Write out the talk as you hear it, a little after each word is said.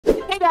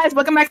guys,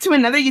 welcome back to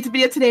another YouTube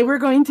video. Today we're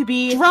going to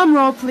be drum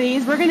roll,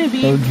 please. We're going to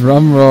be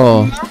drum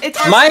roll. It's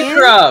our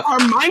Minecraft, skins, our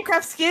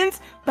Minecraft skins,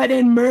 but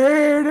in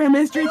Murder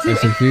Mystery 2.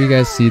 So here you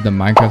guys see the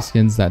Minecraft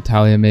skins that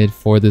Talia made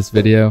for this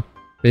video.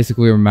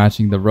 Basically, we're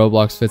matching the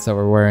Roblox fits that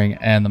we're wearing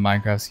and the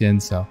Minecraft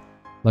skins. So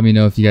let me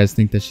know if you guys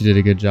think that she did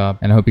a good job,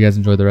 and I hope you guys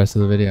enjoy the rest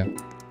of the video.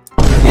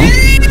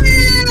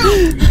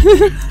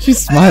 She's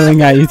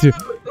smiling at you too.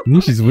 I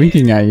think she's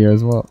winking at you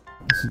as well.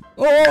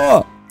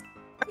 Oh!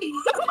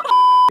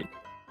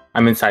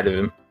 I'm inside of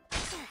him.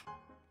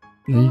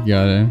 You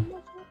got it.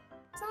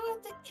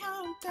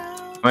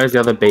 Where's the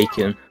other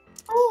bacon?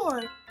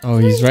 Oh,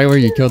 he's right where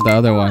you killed the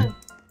other one.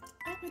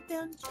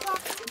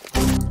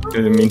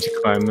 Didn't mean to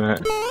climb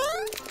that.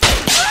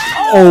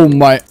 Oh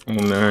my! Oh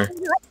no. 5,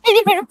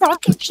 4,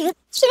 3,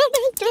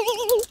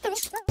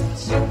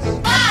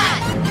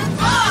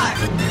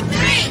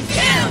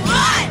 2, 1.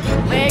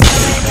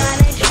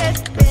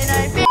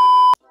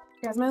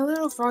 Guys, my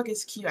little frog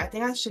is cute. I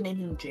think I should name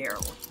him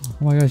Gerald. Oh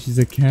my gosh, he's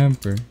a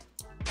camper.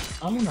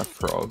 I'm on a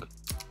frog.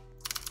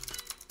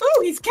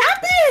 Oh, he's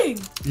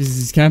camping!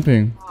 He's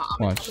camping.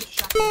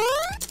 Watch.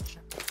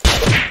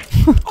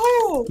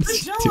 Oh,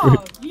 good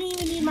job! You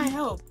didn't even need my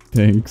help.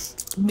 Thanks.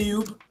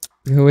 Noob.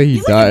 The way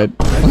he died.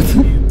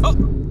 Oh,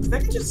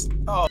 that could just.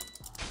 Oh.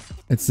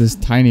 It's this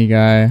tiny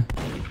guy.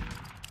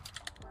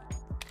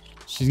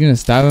 She's gonna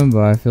stab him,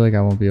 but I feel like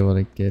I won't be able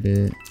to get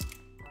it.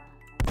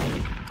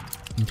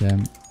 Okay,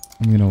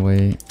 I'm gonna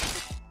wait.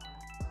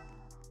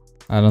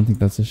 I don't think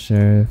that's a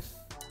sheriff.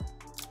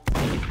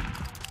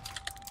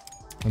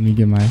 Let me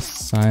get my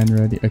sign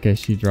ready. Okay,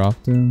 she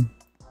dropped him.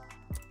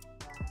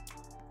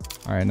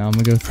 Alright, now I'm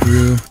gonna go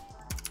through.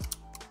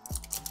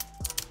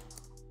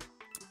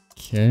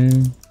 Okay.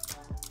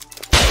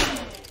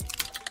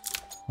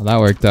 Well, that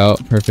worked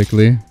out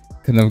perfectly.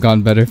 Couldn't have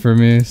gone better for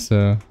me,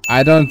 so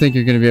I don't think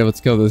you're gonna be able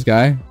to kill this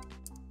guy.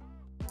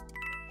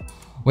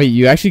 Wait,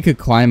 you actually could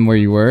climb where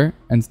you were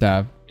and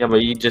stab. Yeah,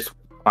 but you just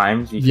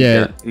climbs. You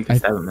Yeah, can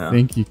stab him now. I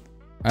think you.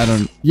 I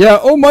don't. Yeah.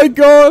 Oh my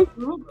god.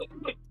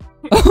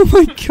 Oh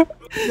my god.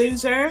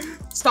 Loser,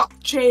 stop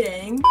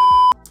trading.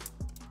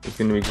 It's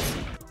gonna be just.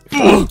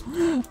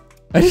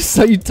 I just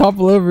saw you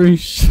topple over and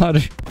shot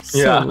her so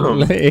Yeah.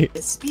 late.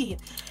 The speed,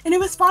 and it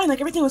was fine. Like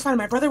everything was fine.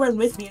 My brother went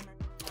with me.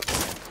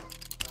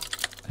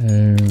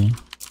 Oh.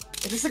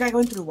 Is this the guy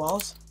going through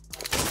walls?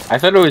 I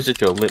thought it was just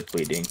your lip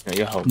bleeding. No,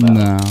 your whole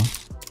No.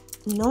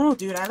 No,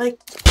 dude. I like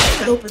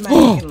opened my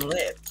fucking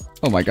lip.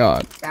 Oh my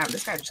god. Damn,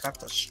 this guy just got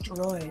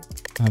destroyed.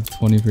 I have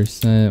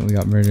 20%. We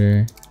got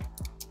murder.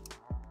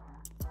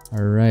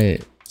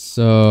 Alright.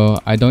 So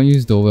I don't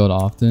use dual wield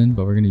often,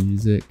 but we're gonna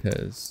use it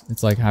because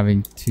it's like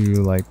having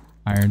two like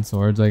iron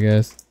swords, I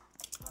guess.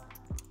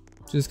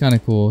 Which is kind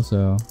of cool.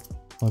 So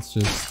let's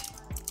just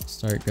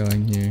start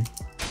going here.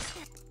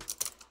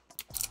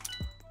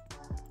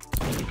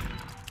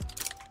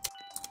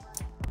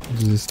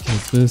 Just kill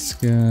this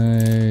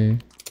guy.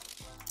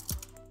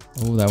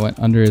 Oh, that went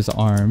under his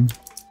arm.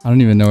 I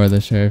don't even know where the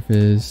sheriff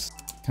is.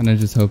 Kind of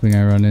just hoping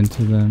I run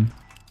into them.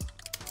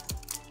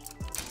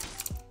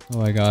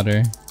 Oh, I got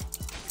her.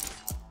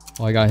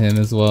 Oh, I got him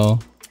as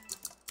well.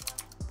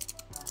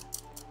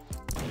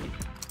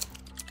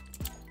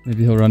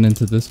 Maybe he'll run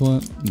into this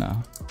one?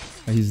 No.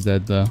 Oh, he's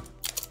dead though.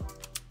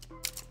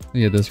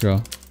 Look at this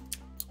girl.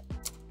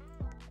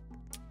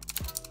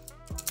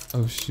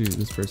 Oh shoot,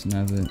 this person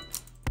has it.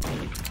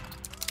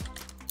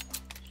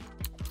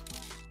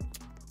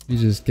 You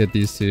just get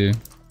these two.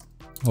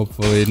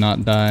 Hopefully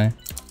not die.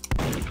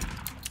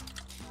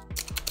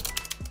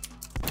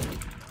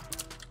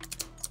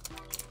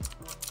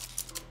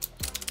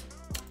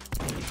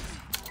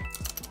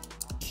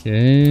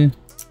 Okay.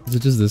 Is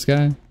it just this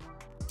guy?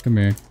 Come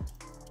here.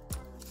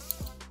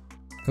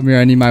 Come here,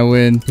 I need my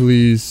win,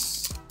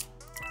 please.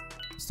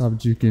 Stop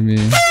juking me.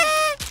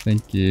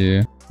 Thank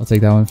you. I'll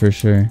take that one for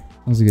sure.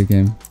 That was a good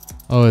game.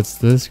 Oh, it's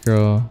this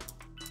girl.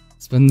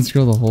 It's been this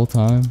girl the whole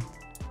time.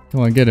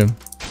 Come on, get him.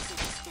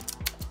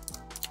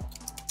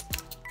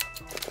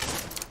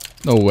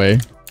 No way.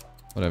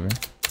 Whatever.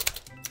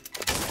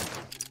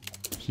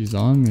 She's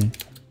on me.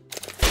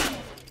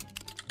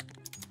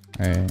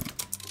 Alright.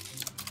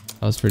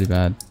 That was pretty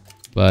bad.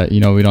 But, you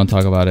know, we don't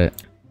talk about it.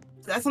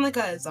 Does that sound like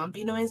a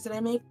zombie noise that I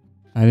made?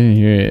 I didn't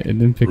hear it. It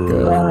didn't pick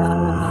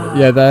up.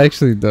 Yeah, that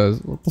actually does.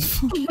 What the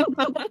fuck?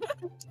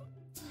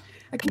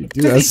 Okay.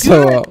 Dude, that's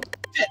so up.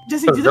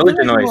 Does he do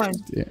the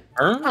noise? Yeah.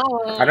 Huh?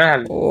 I don't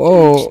have.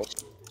 Oh.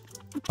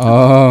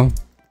 Oh.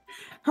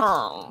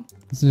 Oh.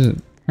 This is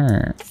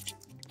her.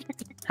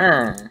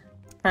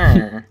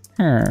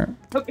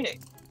 Okay.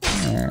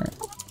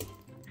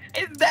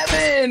 It's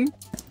Devin.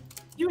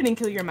 You didn't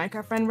kill your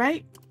Minecraft friend,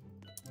 right?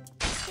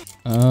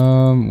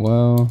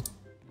 Well.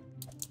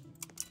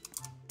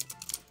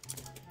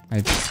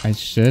 I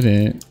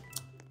shouldn't.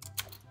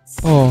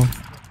 Oh.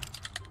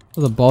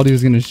 The baldy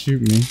was gonna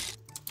shoot me.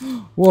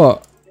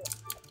 What?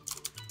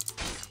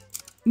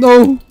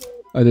 No!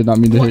 I did not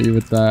mean to hit you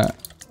with that.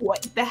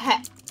 What the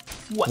heck?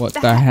 What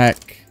the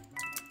heck?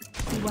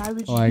 Why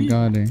would you? Oh, I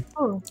got it.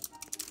 Oh.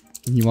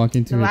 Can you walk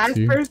into The it last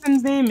too?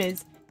 person's name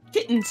is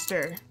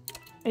Kittenster.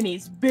 And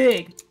he's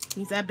big.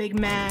 He's that big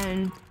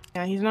man.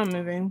 Yeah, he's not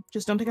moving.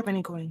 Just don't pick up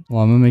any coin.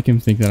 Well, I'm gonna make him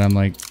think that I'm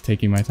like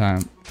taking my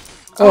time.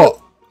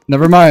 Oh,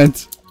 never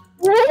mind.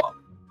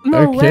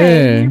 No Okay.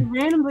 way. You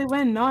randomly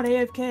went not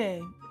AFK.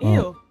 Ew.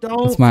 Oh,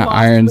 Don't. that's my fuck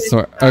iron with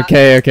sword. that.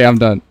 Okay, I'm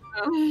done.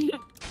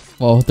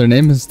 Well, their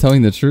name is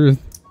telling the truth.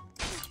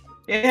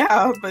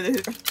 Yeah, but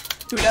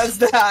who does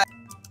that?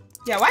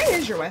 Yeah, why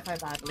is your Wi-Fi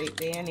bad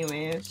lately,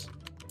 anyways?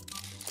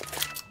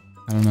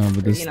 I don't know,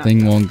 but this you not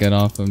thing know? won't get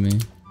off of me.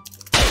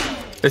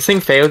 This thing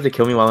failed to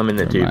kill me while I'm in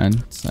the Never tube.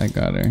 mind. I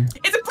got her.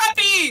 It's a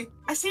puppy!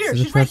 I see her.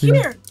 Is it a She's right puppy?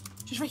 here.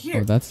 She's right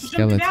here. Oh, that's a She's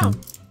jumping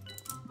skeleton. down.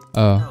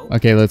 Oh, No.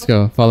 okay, let's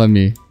go. Follow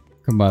me.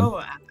 Come on.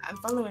 Oh, I'm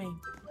following.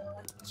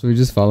 Should we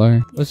just follow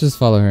her? Let's just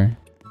follow her.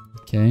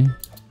 Okay.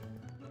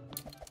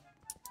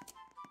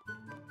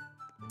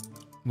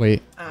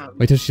 Wait.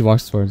 Wait till she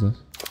walks towards us.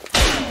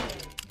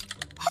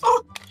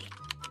 Oh,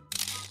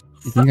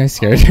 You think I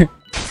scared her?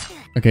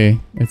 Okay,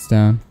 it's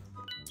down.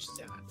 she's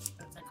down. That's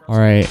that girl.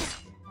 Alright.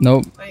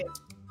 Nope. Wait,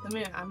 let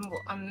me. I'm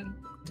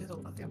to the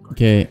left. I'm going.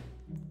 Okay.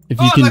 If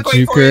Oh, you I'm can not going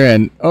juke for her it.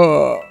 and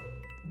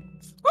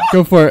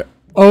go for it.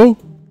 Oh.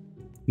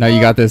 Now you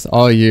got this.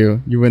 All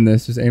you. You win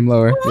this. Just aim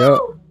lower. Yep.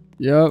 Woo!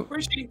 Yep.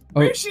 Where's she? Oh,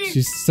 Where's she?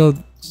 she's still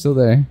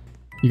there.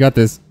 You got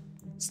this.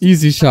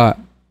 Easy shot.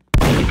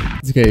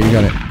 It's okay. You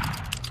got it.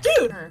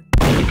 Dude.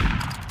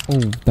 Oh,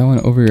 that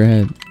went over your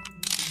head.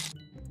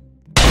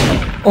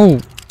 Oh,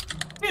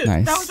 Dude,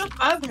 Nice. that was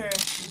above her.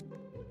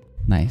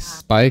 nice.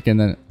 Spike and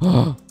then.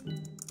 Whoa.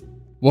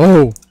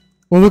 Well,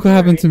 look what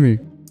happened to me.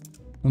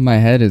 Oh, my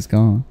head is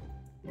gone.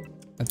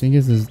 I think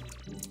it's this.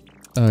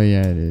 Oh,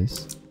 yeah, it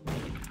is.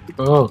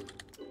 Oh,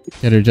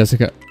 Get her,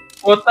 Jessica.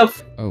 what the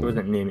f? Oh. It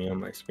wasn't near me on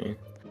my screen.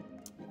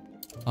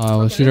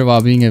 We'll shoot her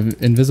while being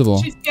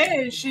invisible. She's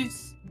scared.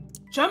 She's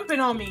jumping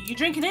on me. You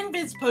drink an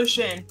invis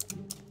potion.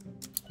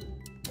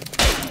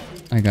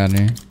 I got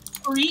her.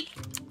 Freak.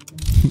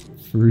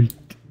 Freak.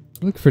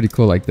 Look pretty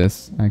cool like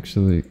this,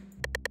 actually.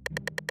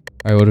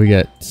 Alright, what do we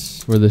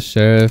get? We're the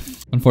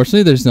sheriff.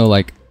 Unfortunately, there's no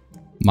like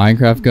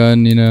Minecraft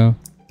gun, you know,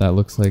 that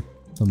looks like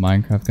the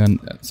Minecraft gun.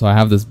 So I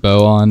have this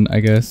bow on, I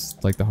guess,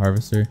 like the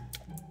harvester,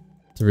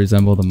 to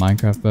resemble the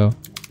Minecraft bow.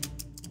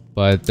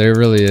 But there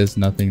really is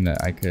nothing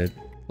that I could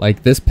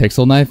like. This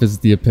pixel knife is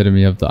the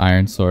epitome of the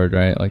iron sword,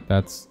 right? Like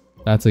that's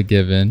a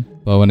given.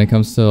 But when it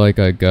comes to like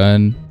a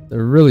gun,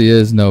 there really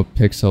is no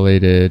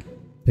pixelated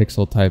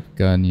pixel type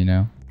gun, you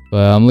know.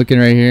 But I'm looking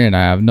right here and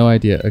I have no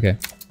idea. Okay,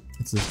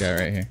 it's this guy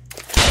right here.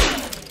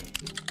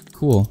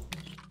 Cool.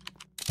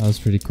 That was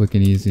pretty quick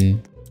and easy.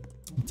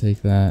 I'll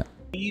take that.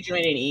 You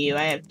joined an EU.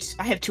 I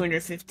have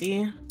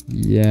 250.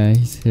 Yeah,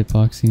 he's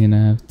hitboxing and I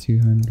have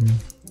 200.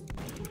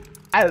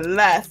 I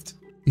left.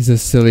 He's a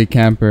silly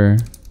camper.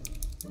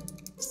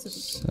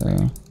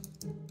 So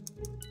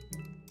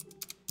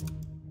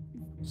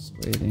just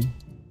waiting.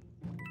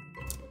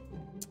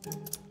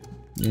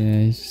 Yeah,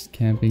 he's just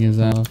camping his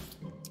ass off.